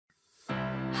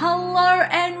Hello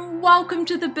and welcome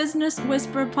to the Business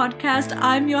Whisperer podcast.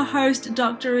 I'm your host,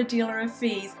 Dr. Adila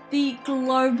Rafiz, the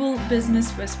Global Business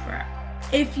Whisperer.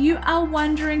 If you are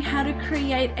wondering how to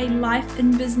create a life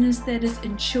in business that is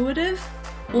intuitive,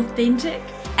 authentic,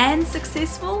 and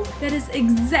successful, that is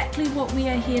exactly what we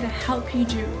are here to help you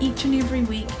do each and every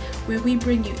week, where we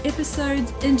bring you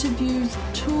episodes, interviews,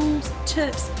 tools,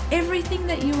 tips, everything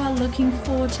that you are looking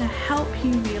for to help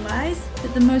you realize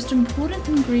that the most important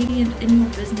ingredient in your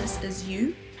business is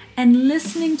you, and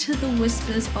listening to the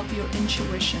whispers of your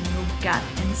intuition, your gut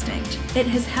instinct. It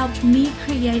has helped me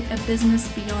create a business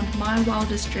beyond my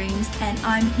wildest dreams, and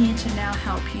I'm here to now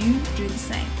help you do the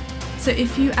same. So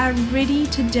if you are ready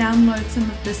to download some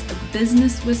of this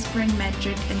business whispering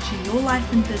magic into your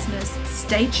life and business,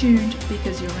 stay tuned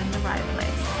because you're in the right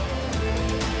place.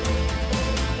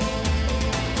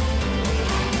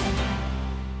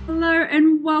 Hello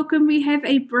and welcome. We have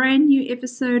a brand new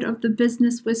episode of the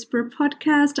Business Whisperer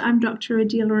podcast. I'm Dr.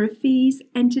 Adila Rafiz,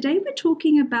 and today we're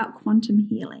talking about quantum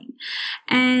healing.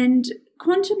 And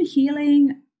quantum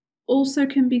healing also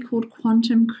can be called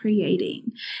quantum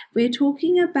creating. We're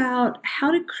talking about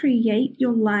how to create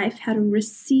your life, how to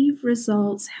receive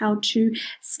results, how to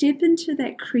step into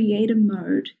that creator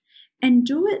mode and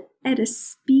do it at a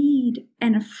speed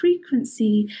and a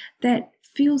frequency that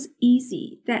feels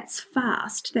easy, that's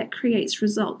fast, that creates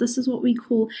result. This is what we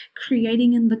call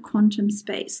creating in the quantum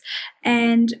space.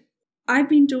 And I've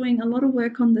been doing a lot of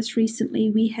work on this recently.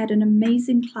 We had an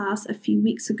amazing class a few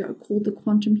weeks ago called the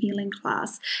Quantum Healing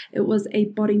class. It was a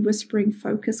body whispering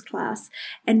focus class.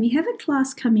 And we have a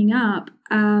class coming up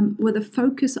with a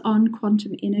focus on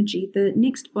quantum energy. The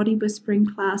next body whispering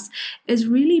class is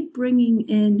really bringing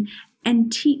in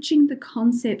and teaching the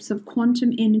concepts of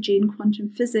quantum energy and quantum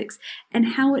physics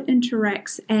and how it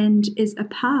interacts and is a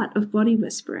part of body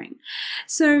whispering.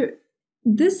 So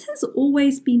this has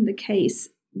always been the case.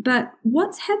 But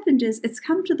what's happened is it's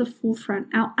come to the forefront,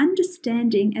 our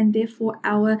understanding and therefore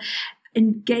our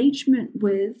engagement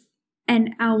with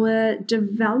and our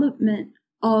development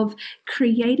of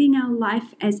creating our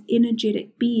life as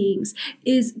energetic beings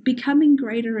is becoming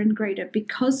greater and greater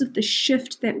because of the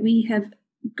shift that we have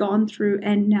gone through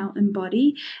and now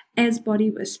embody as body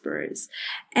whisperers.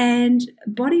 And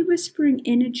body whispering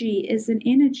energy is an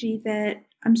energy that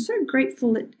I'm so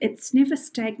grateful it's never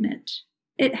stagnant.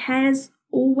 It has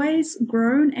always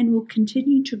grown and will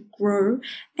continue to grow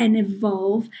and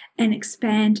evolve and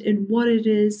expand in what it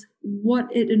is, what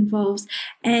it involves.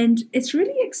 And it's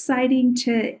really exciting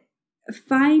to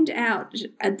find out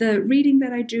the reading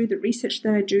that I do, the research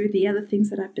that I do, the other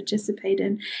things that I participate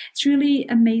in. It's really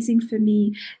amazing for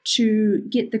me to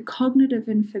get the cognitive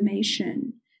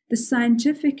information, the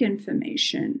scientific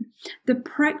information, the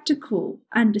practical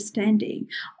understanding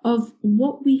of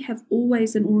what we have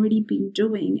always and already been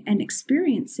doing and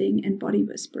experiencing in body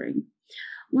whispering.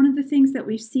 One of the things that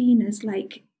we've seen is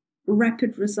like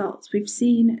rapid results. We've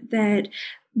seen that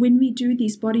when we do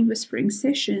these body whispering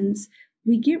sessions,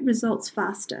 we get results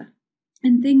faster.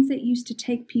 And things that used to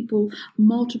take people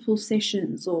multiple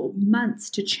sessions or months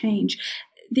to change,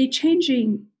 they're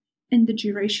changing in the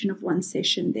duration of one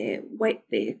session.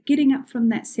 They're getting up from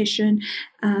that session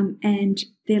and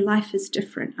their life is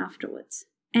different afterwards.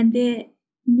 And they're,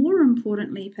 more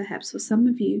importantly, perhaps for some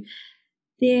of you,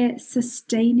 they're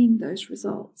sustaining those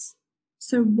results.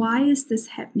 So why is this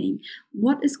happening?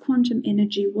 What is quantum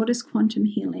energy? What is quantum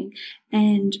healing?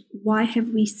 And why have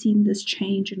we seen this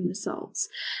change in results?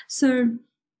 So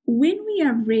when we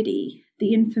are ready,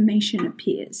 the information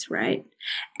appears, right?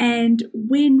 And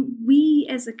when we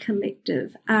as a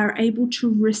collective are able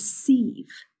to receive,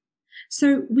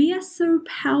 so we are so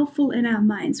powerful in our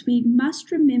minds. We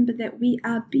must remember that we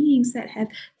are beings that have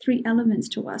three elements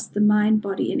to us: the mind,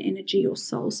 body, and energy, or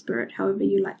soul, spirit, however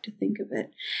you like to think of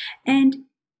it. And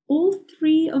all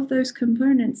three of those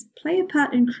components play a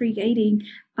part in creating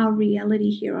our reality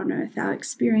here on earth, our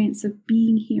experience of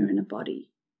being here in a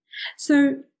body.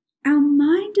 So our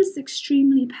mind is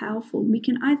extremely powerful. We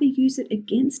can either use it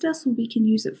against us or we can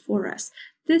use it for us.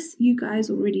 This you guys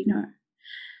already know.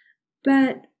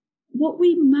 But what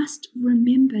we must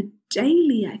remember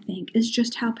daily, I think, is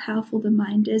just how powerful the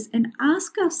mind is, and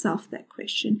ask ourselves that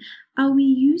question. Are we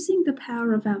using the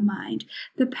power of our mind,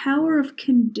 the power of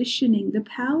conditioning, the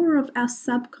power of our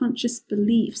subconscious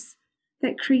beliefs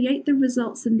that create the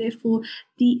results and therefore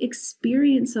the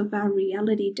experience of our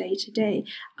reality day to day?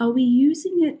 Are we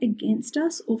using it against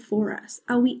us or for us?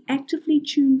 Are we actively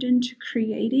tuned into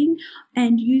creating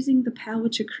and using the power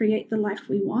to create the life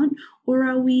we want? Or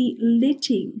are we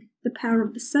letting the power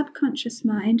of the subconscious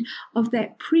mind, of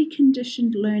that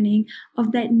preconditioned learning,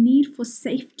 of that need for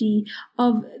safety,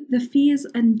 of the fears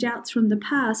and doubts from the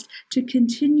past to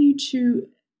continue to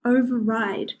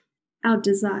override our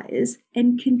desires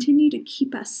and continue to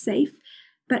keep us safe.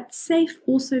 But safe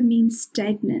also means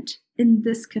stagnant in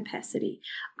this capacity.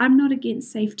 I'm not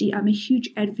against safety. I'm a huge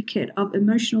advocate of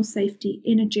emotional safety,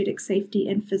 energetic safety,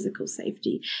 and physical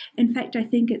safety. In fact, I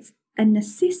think it's a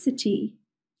necessity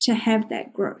to have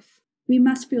that growth. We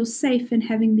must feel safe in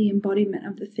having the embodiment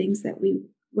of the things that we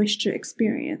wish to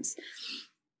experience.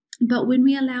 But when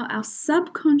we allow our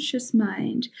subconscious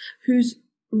mind, whose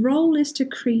role is to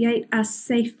create us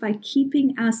safe by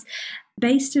keeping us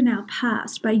based in our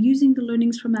past, by using the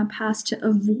learnings from our past to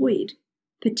avoid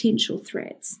potential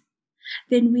threats,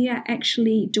 then we are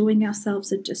actually doing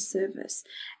ourselves a disservice.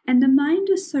 And the mind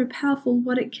is so powerful,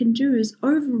 what it can do is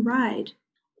override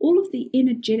all of the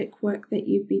energetic work that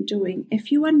you've been doing.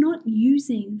 If you are not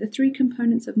using the three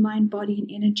components of mind, body, and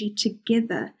energy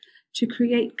together to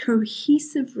create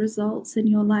cohesive results in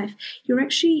your life, you're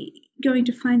actually going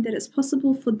to find that it's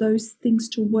possible for those things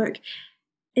to work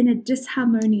in a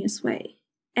disharmonious way,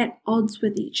 at odds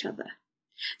with each other.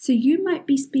 So you might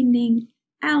be spending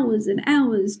hours and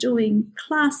hours doing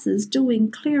classes,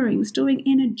 doing clearings, doing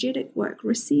energetic work,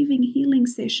 receiving healing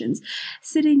sessions,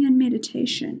 sitting in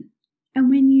meditation. And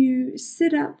when you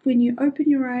sit up, when you open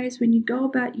your eyes, when you go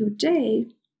about your day,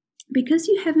 because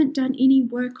you haven't done any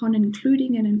work on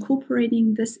including and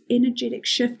incorporating this energetic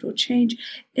shift or change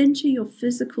into your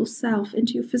physical self,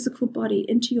 into your physical body,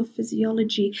 into your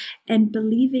physiology, and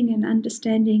believing and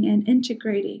understanding and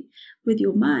integrating with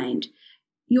your mind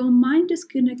is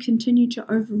going to continue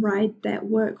to override that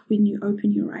work when you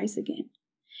open your eyes again.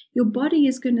 Your body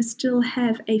is going to still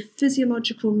have a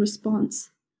physiological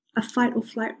response, a fight or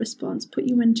flight response, put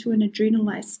you into an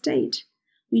adrenalized state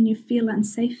when you feel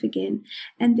unsafe again.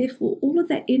 And therefore, all of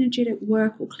that energetic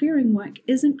work or clearing work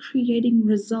isn't creating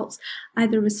results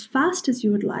either as fast as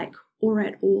you would like or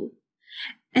at all.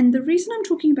 And the reason I'm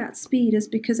talking about speed is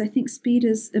because I think speed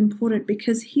is important,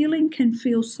 because healing can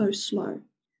feel so slow.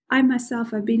 I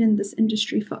myself, I've been in this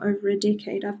industry for over a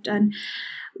decade. I've done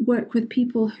work with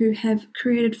people who have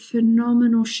created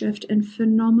phenomenal shift and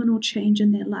phenomenal change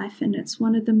in their life. And it's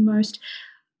one of the most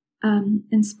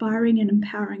inspiring and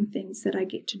empowering things that I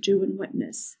get to do and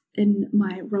witness in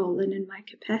my role and in my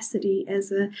capacity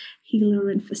as a healer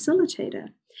and facilitator.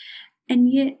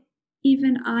 And yet,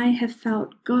 even I have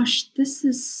felt, gosh, this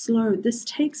is slow. This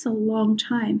takes a long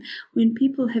time, when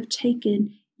people have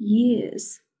taken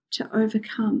years to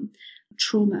overcome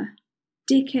trauma,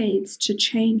 decades to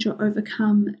change or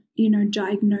overcome,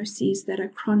 diagnoses that are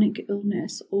chronic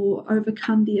illness, or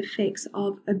overcome the effects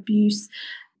of abuse,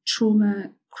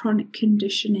 trauma, chronic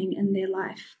conditioning in their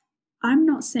life. I'm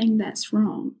not saying that's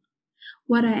wrong.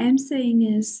 What I am saying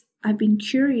is, I've been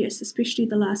curious, especially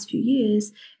the last few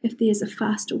years, if there's a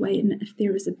faster way and if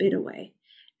there is a better way.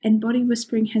 And Body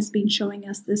Whispering has been showing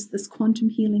us this quantum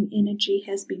healing energy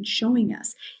has been showing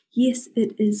us, yes,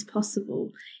 it is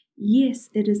possible. Yes,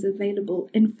 it is available.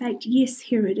 In fact, yes,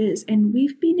 here it is. And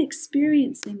we've been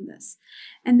experiencing this.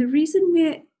 And the reason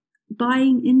we're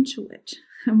buying into it,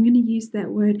 I'm going to use that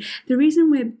word, the reason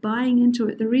we're buying into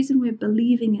it, the reason we're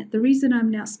believing it, the reason I'm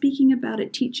now speaking about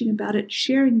it, teaching about it,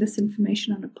 sharing this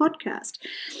information on a podcast,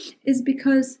 is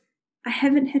because I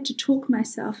haven't had to talk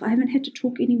myself, I haven't had to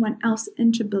talk anyone else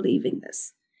into believing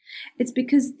this. It's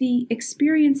because the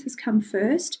experience has come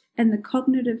first and the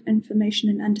cognitive information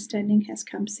and understanding has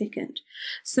come second.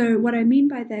 So what I mean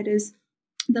by that is,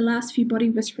 the last few Body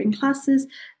Whispering classes,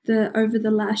 over the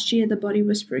last year, the Body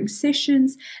Whispering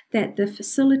sessions, that the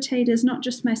facilitators, not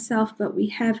just myself, but we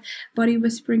have Body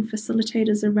Whispering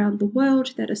facilitators around the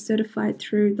world that are certified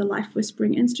through the Life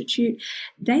Whispering Institute.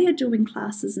 They are doing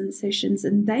classes and sessions,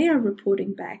 and they are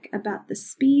reporting back about the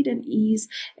speed and ease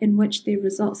in which their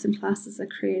results and classes are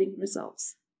creating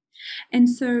results. And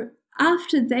so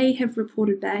after they have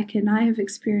reported back and I have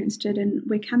experienced it and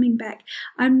we're coming back,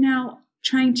 I'm now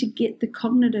trying to get the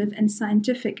cognitive and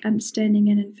scientific understanding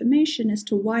and information as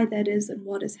to why that is and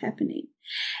what is happening.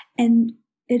 And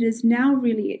it is now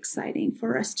really exciting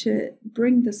for us to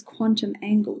bring this quantum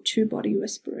angle to Body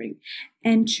Whispering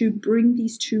and to bring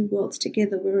these two worlds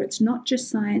together, where it's not just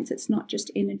science, it's not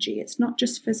just energy, it's not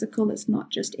just physical, it's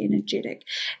not just energetic,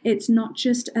 it's not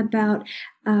just about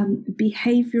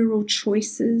behavioral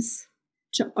choices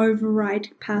to override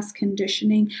past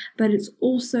conditioning, but it's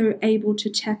also able to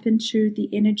tap into the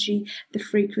energy, the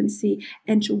frequency,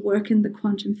 and to work in the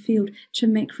quantum field to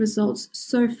make results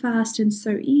so fast and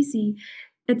so easy,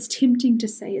 it's tempting to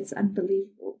say it's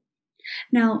unbelievable.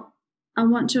 Now, I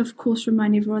want to, of course,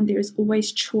 remind everyone there is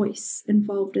always choice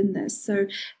involved in this. So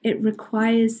it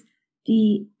requires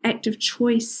the active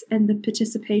choice and the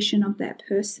participation of that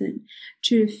person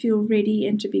to feel ready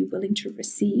and to be willing to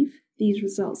receive these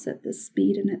results at this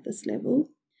speed and at this level.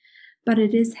 But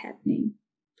it is happening.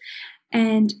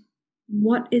 And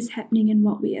what is happening and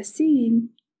what we are seeing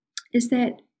is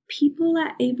that people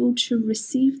are able to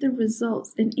receive the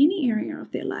results in any area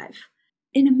of their life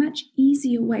in a much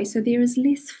easier way. So there is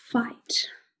less fight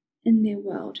in their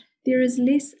world. There is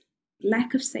less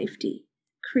lack of safety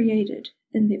created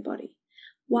in their body.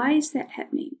 Why is that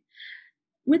happening?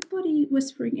 With body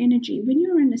whispering energy, when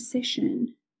you're in a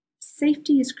session,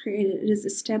 safety is created. It is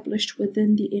established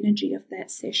within the energy of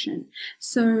that session.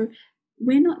 So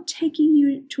we're not taking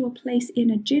you to a place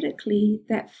energetically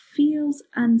that feels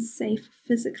unsafe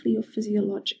physically or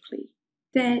physiologically.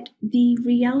 That the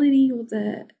reality or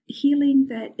the healing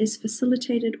that is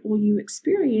facilitated or you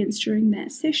experience during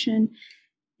that session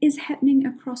is happening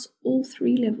across all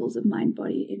three levels of mind,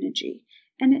 body, energy.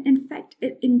 And in fact,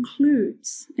 it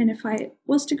includes, and if I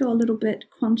was to go a little bit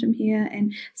quantum here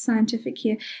and scientific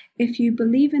here, if you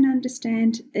believe and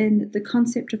understand in the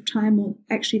concept of time, or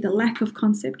actually the lack of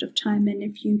concept of time, and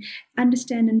if you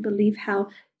understand and believe how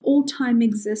all time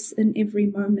exists in every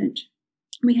moment,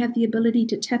 we have the ability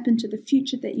to tap into the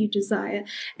future that you desire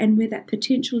and where that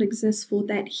potential exists for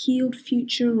that healed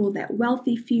future or that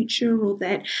wealthy future or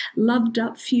that loved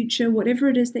up future, whatever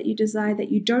it is that you desire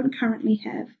that you don't currently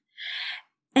have.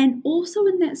 And also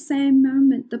in that same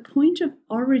moment, the point of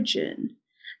origin,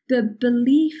 the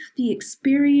belief, the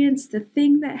experience, the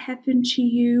thing that happened to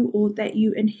you or that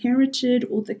you inherited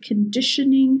or the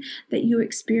conditioning that you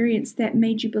experienced that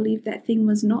made you believe that thing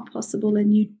was not possible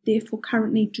and you therefore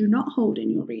currently do not hold in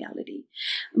your reality.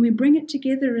 And we bring it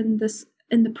together in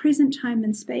the present time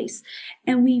and space,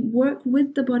 and we work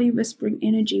with the body whispering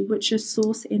energy, which is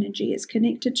source energy. It's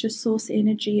connected to source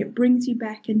energy. It brings you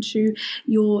back into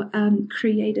your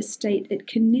creator state. It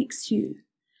connects you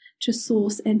to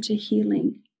source and to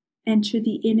healing and to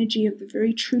the energy of the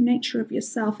very true nature of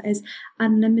yourself as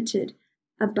unlimited,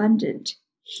 abundant,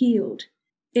 healed,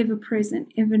 ever present,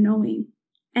 ever knowing.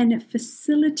 And it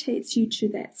facilitates you to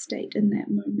that state in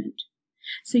that moment.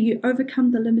 So you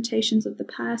overcome the limitations of the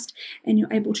past and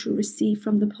you're able to receive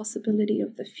from the possibility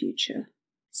of the future.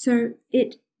 So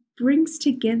it brings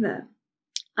together.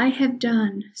 I have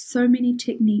done so many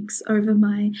techniques over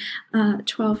my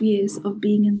 12 years of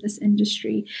being in this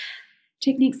industry,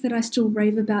 techniques that I still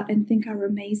rave about and think are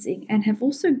amazing, and have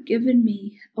also given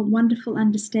me a wonderful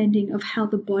understanding of how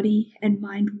the body and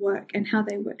mind work and how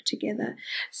they work together.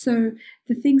 So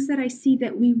the things that I see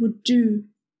that we would do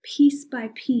piece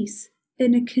by piece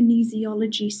in a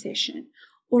kinesiology session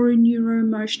or a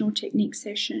neuro-emotional technique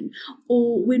session,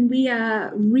 or when we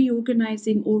are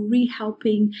reorganizing or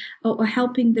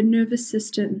helping the nervous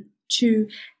system to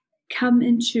come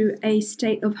into a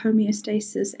state of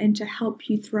homeostasis and to help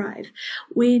you thrive.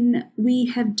 When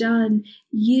we have done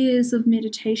years of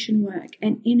meditation work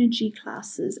and energy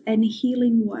classes and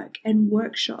healing work and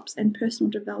workshops and personal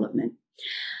development,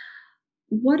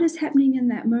 what is happening in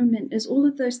that moment is all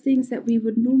of those things that we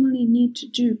would normally need to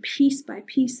do piece by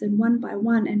piece and one by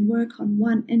one and work on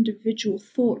one individual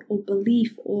thought or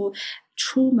belief or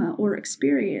trauma or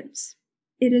experience.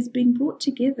 It is being brought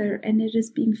together and it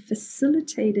is being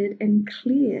facilitated and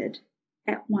cleared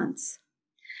at once.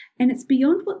 And it's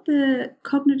beyond what the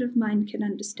cognitive mind can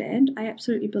understand. I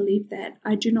absolutely believe that.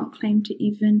 I do not claim to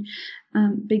even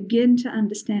begin to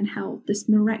understand how this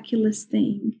miraculous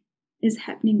thing is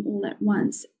happening all at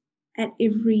once at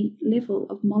every level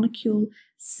of molecule,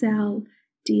 cell,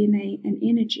 DNA, and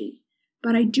energy.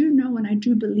 But I do know and I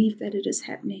do believe that it is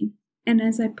happening. And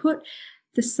as I put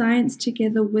the science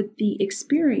together with the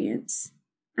experience,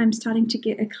 I'm starting to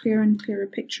get a clearer and clearer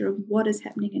picture of what is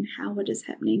happening and how it is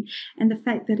happening, and the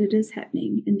fact that it is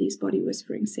happening in these body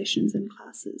whispering sessions and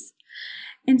classes.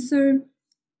 And so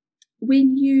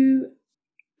when you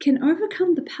can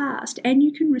overcome the past and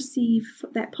you can receive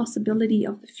that possibility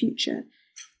of the future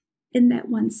in that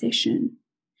one session,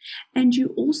 and you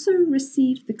also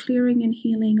receive the clearing and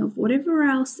healing of whatever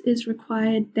else is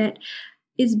required that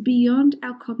is beyond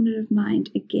our cognitive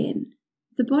mind again.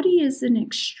 The body is an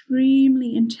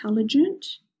extremely intelligent,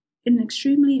 an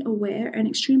extremely aware, and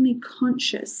extremely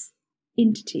conscious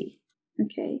entity.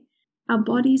 Okay? Our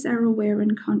bodies are aware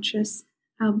and conscious.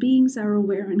 Our beings are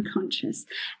aware and conscious.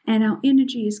 And our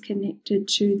energy is connected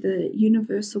to the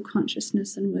universal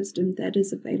consciousness and wisdom that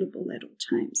is available at all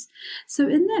times. So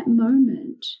in that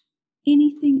moment,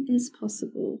 anything is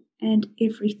possible and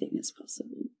everything is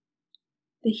possible.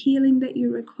 The healing that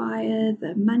you require,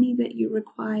 the money that you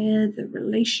require, the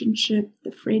relationship,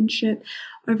 the friendship,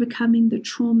 overcoming the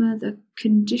trauma, the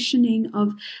conditioning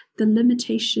of the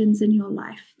limitations in your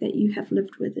life that you have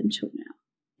lived with until now.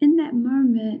 In that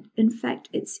moment, in fact,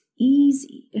 it's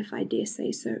easy, if I dare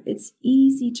say so, it's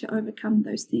easy to overcome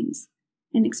those things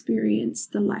and experience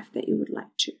the life that you would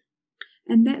like to.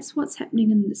 And that's what's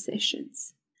happening in the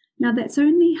sessions. Now, that's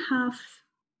only half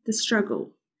the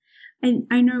struggle. And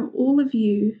I know all of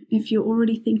you, if you're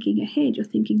already thinking ahead, you're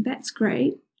thinking, that's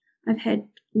great. I've had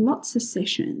lots of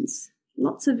sessions,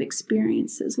 lots of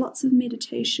experiences, lots of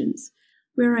meditations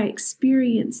where I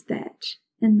experience that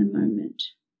in the moment.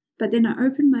 But then I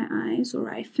open my eyes,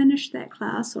 or I finish that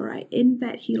class, or I end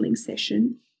that healing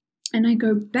session, and I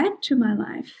go back to my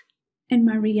life, and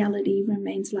my reality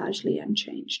remains largely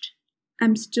unchanged.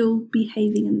 I'm still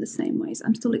behaving in the same ways.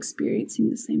 I'm still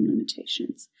experiencing the same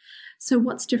limitations. So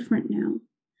what's different now?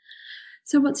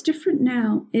 So what's different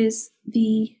now is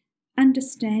the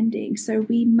understanding. So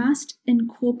we must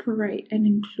incorporate and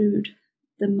include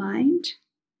the mind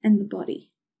and the body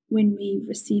when we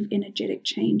receive energetic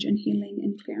change and healing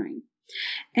and clearing.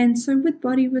 And so with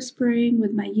body whispering,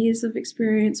 with my years of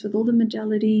experience, with all the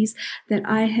modalities that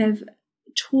I have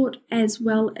taught as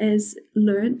well as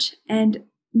learnt and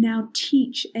now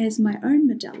teach as my own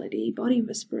modality, body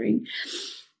whispering,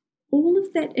 all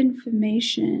of that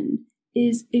information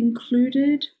is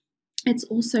included. It's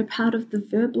also part of the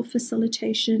verbal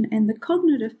facilitation and the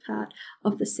cognitive part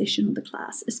of the session or the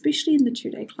class, especially in the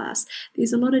 2-day class.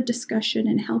 There's a lot of discussion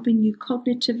and helping you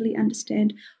cognitively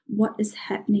understand what is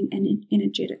happening and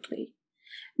energetically.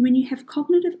 When you have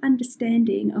cognitive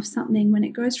understanding of something, when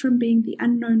it goes from being the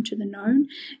unknown to the known,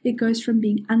 it goes from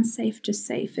being unsafe to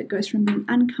safe. It goes from being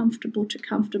uncomfortable to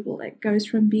comfortable. It goes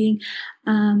from being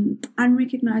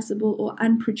unrecognizable or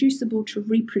unproducible to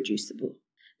reproducible.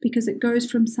 Because it goes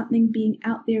from something being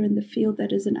out there in the field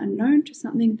that is an unknown to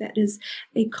something that is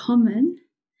a common.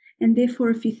 And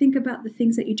therefore, if you think about the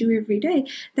things that you do every day,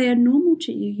 they are normal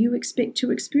to you. You expect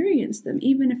to experience them,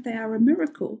 even if they are a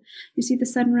miracle. You see the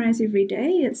sunrise every day.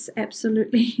 It's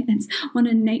one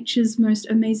of nature's most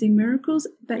amazing miracles,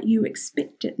 but you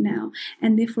expect it now.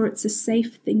 And therefore, it's a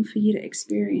safe thing for you to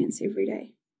experience every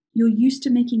day. You're used to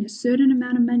making a certain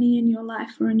amount of money in your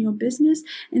life or in your business,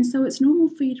 and so it's normal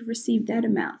for you to receive that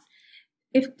amount.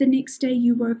 If the next day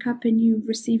you woke up and you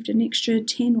received an extra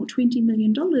 $10 or $20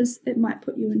 million, it might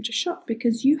put you into shock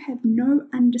because you have no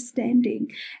understanding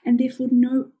and therefore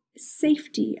no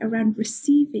safety around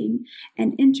receiving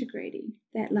and integrating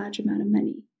that large amount of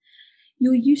money.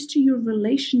 You're used to your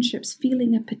relationships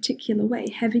feeling a particular way,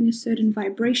 having a certain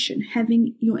vibration,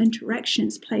 having your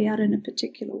interactions play out in a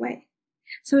particular way.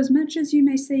 So as much as you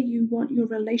may say you want your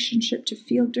relationship to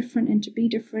feel different and to be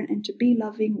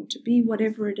loving or to be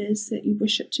whatever it is that you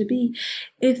wish it to be,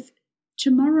 if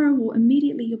tomorrow or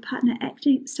immediately your partner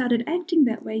started acting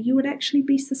that way, you would actually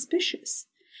be suspicious.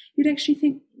 You'd actually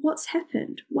think, what's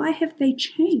happened? Why have they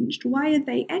changed? Why are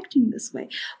they acting this way?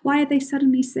 Why are they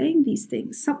suddenly saying these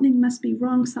things? Something must be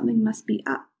wrong. Something must be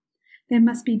up. They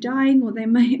must be dying, or they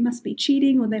must be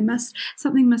cheating, or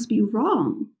something must be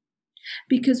wrong.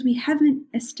 Because we haven't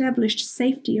established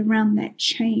safety around that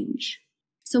change.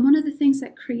 So one of the things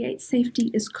that creates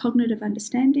safety is cognitive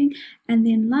understanding. And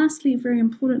then lastly, very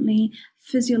importantly,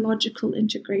 physiological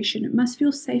integration. It must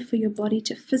feel safe for your body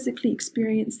to physically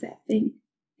experience that thing.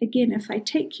 Again, if I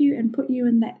take you and put you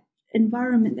in that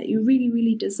environment that you really,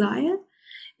 really desire,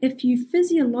 if you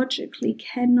physiologically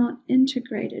cannot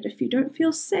integrate it, if you don't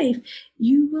feel safe,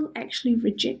 you will actually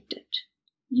reject it.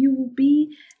 You will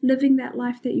be living that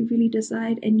life that you really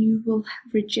desired, and you will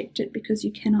reject it because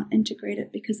you cannot integrate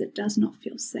it because it does not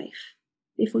feel safe.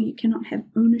 Therefore, you cannot have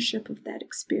ownership of that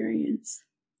experience.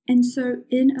 And so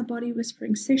in a body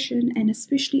whispering session, and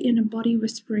especially in a body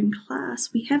whispering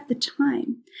class, we have the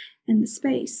time and the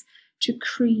space to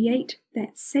create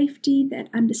that safety, that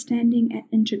understanding and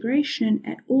integration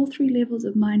at all 3 levels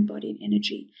of mind, body, and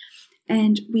energy.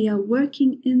 And we are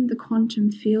working in the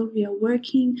quantum field. We are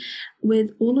working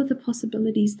with all of the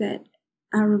possibilities that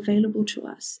are available to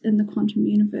us in the quantum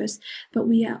universe. But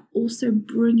we are also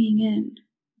bringing in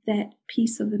that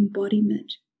piece of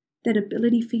embodiment, that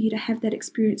ability for you to have that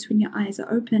experience when your eyes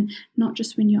are open, not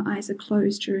just when your eyes are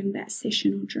closed during that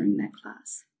session or during that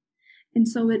class. And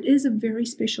so it is a very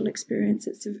special experience.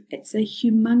 It's a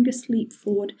humongous leap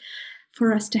forward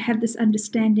for us to have this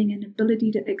understanding and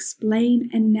ability to explain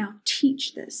and now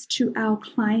teach this to our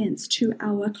clients, to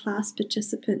our class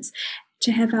participants,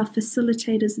 to have our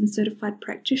facilitators and certified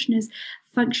practitioners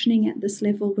functioning at this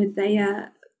level where they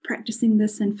are practicing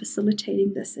this and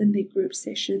facilitating this in their group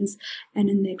sessions and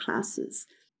in their classes.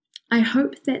 I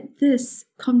hope that this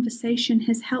conversation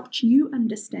has helped you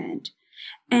understand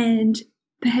and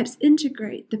perhaps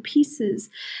integrate the pieces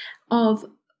of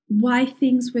why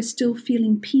things were still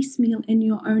feeling piecemeal in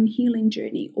your own healing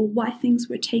journey, or why things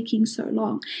were taking so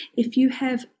long. If you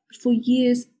have for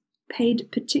years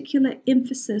paid particular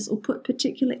emphasis or put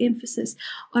particular emphasis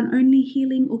on only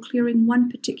healing or clearing one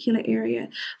particular area.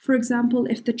 For example,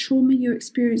 if the trauma you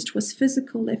experienced was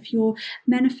physical, if your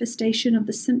manifestation of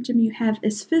the symptom you have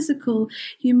is physical,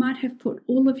 you might have put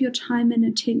all of your time and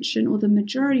attention, or the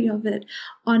majority of it,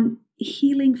 on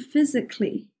healing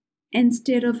physically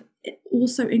instead of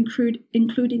also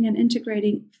including and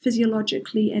integrating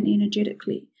physiologically and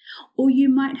energetically. Or you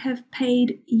might have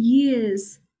paid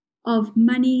years of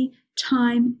money,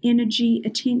 time, energy,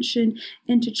 attention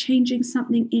into changing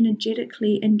something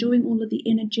energetically and doing all of the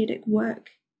energetic work.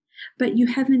 But you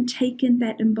haven't taken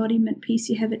that embodiment piece,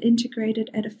 you haven't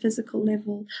integrated at a physical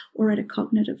level or at a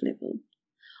cognitive level.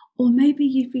 Or maybe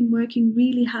you've been working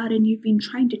really hard and you've been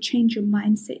trying to change your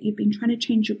mindset. You've been trying to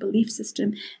change your belief system,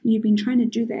 and you've been trying to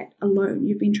do that alone.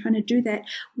 You've been trying to do that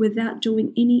without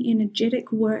doing any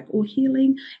energetic work or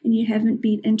healing, and you haven't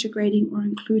been integrating or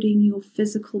including your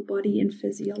physical body and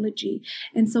physiology.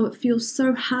 And so it feels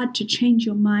so hard to change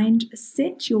your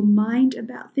mindset, your mind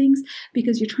about things,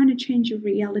 because you're trying to change your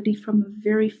reality from a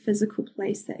very physical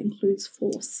place that includes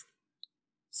force.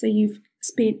 So you've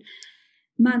spent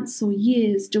months or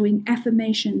years doing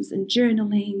affirmations and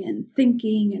journaling and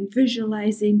thinking and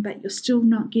visualizing, but you're still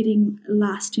not getting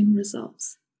lasting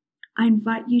results. I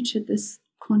invite you to this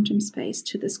quantum space,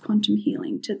 to this quantum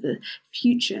healing, to the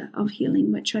future of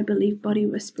healing, which I believe Body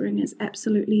Whispering is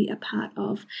absolutely a part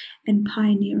of and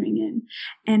pioneering in.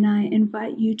 And I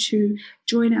invite you to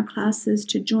join our classes,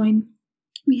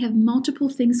 we have multiple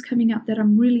things coming up that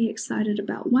I'm really excited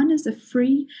about. One is a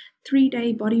free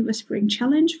 3-day Body Whispering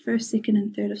Challenge, 1st, 2nd,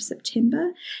 and 3rd of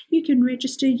September. You can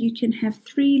register. You can have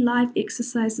 3 live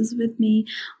exercises with me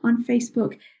on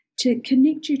Facebook to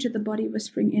connect you to the Body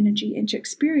Whispering energy and to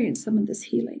experience some of this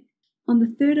healing. On the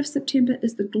 3rd of September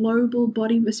is the Global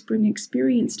Body Whispering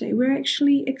Experience Day. We're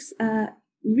actually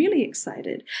really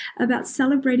excited about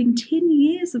celebrating 10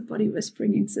 years of body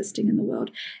whispering existing in the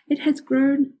world. It has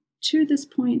grown to this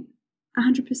point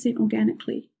 100%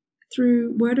 organically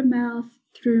through word of mouth,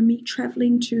 through me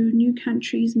traveling to new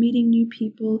countries, meeting new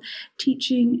people,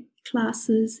 teaching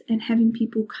classes, and having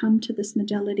people come to this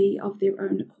modality of their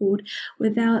own accord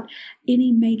without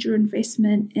any major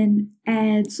investment in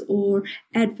ads or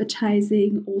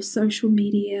advertising or social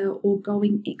media or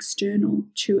going external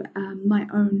to my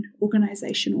own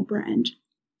organization or brand.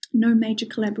 No major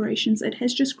collaborations. It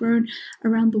has just grown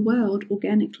around the world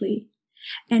organically.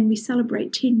 And we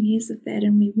celebrate 10 years of that,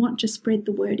 and we want to spread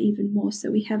the word even more. So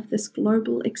we have this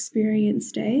Global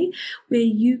Experience Day where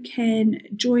you can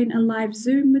join a live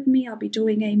Zoom with me. I'll be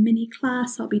doing a mini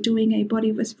class. I'll be doing a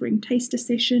body whispering taster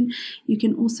session. You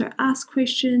can also ask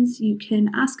questions. You can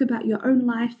ask about your own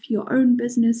life, your own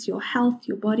business, your health,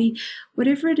 your body,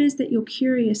 whatever it is that you're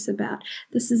curious about.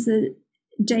 This is a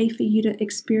day for you to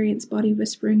experience body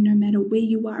whispering no matter where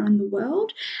you are in the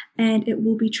world, and it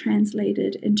will be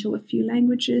translated into a few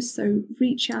languages, so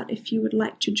reach out if you would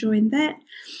like to join that.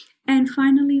 And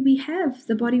finally, we have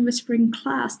the Body Whispering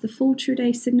class, the full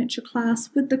 2-day signature class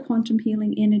with the quantum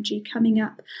healing energy coming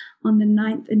up on the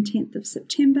 9th and 10th of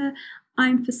September.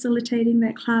 I'm facilitating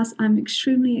that class. I'm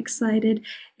extremely excited.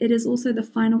 It is also the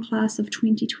final class of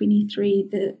 2023,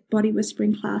 the Body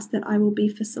Whispering class that I will be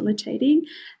facilitating.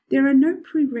 There are no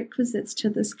prerequisites to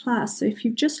this class. So if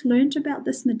you've just learned about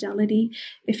this modality,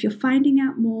 if you're finding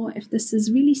out more, if this is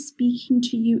really speaking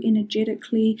to you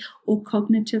energetically or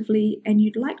cognitively and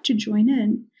you'd like to join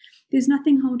in, there's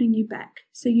nothing holding you back.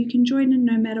 So you can join in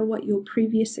no matter what your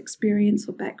previous experience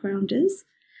or background is.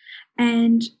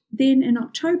 And then in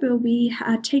October, we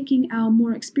are taking our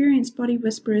more experienced body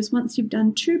whisperers. Once you've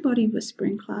done 2 body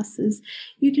whispering classes,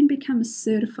 you can become a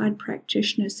certified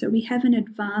practitioner. So we have an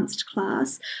advanced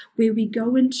class where we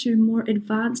go into more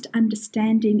advanced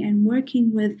understanding and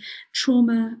working with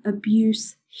trauma,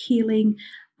 abuse, healing,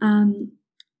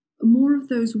 more of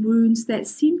those wounds that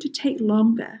seem to take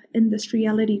longer in this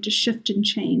reality to shift and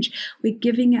change. We're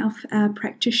giving our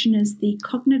practitioners the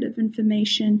cognitive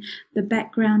information, the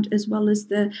background, as well as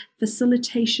the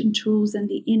facilitation tools and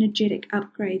the energetic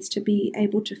upgrades to be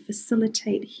able to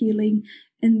facilitate healing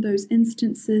in those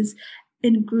instances,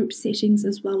 in group settings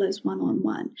as well as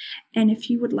one-on-one. And if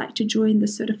you would like to join the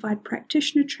Certified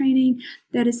Practitioner Training,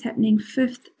 that is happening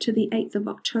 5th to the 8th of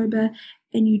October,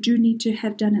 and you do need to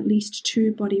have done at least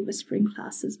 2 body whispering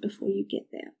classes before you get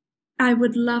there. I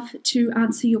would love to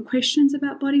answer your questions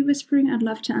about body whispering. I'd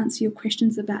love to answer your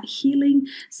questions about healing.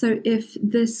 So if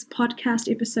this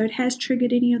podcast episode has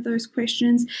triggered any of those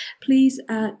questions, please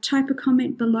type a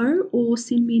comment below or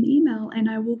send me an email and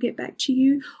I will get back to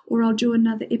you, or I'll do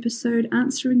another episode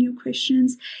answering your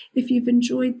questions. If you've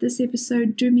enjoyed this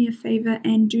episode, do me a favor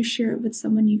and do share it with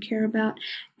someone you care about.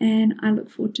 And I look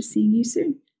forward to seeing you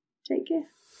soon. Take care.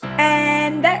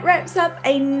 And that wraps up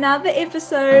another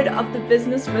episode of the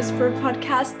Business Whisperer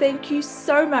podcast. Thank you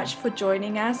so much for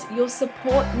joining us. Your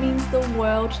support means the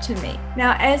world to me.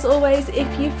 Now, as always,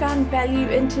 if you found value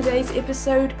in today's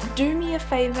episode, do me a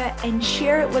favor and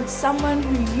share it with someone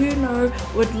who you know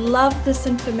would love this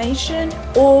information,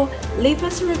 or leave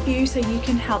us a review so you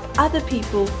can help other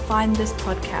people find this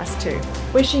podcast too.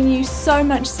 Wishing you so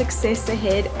much success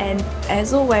ahead, and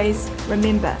as always,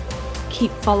 remember,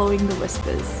 keep following the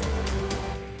whispers.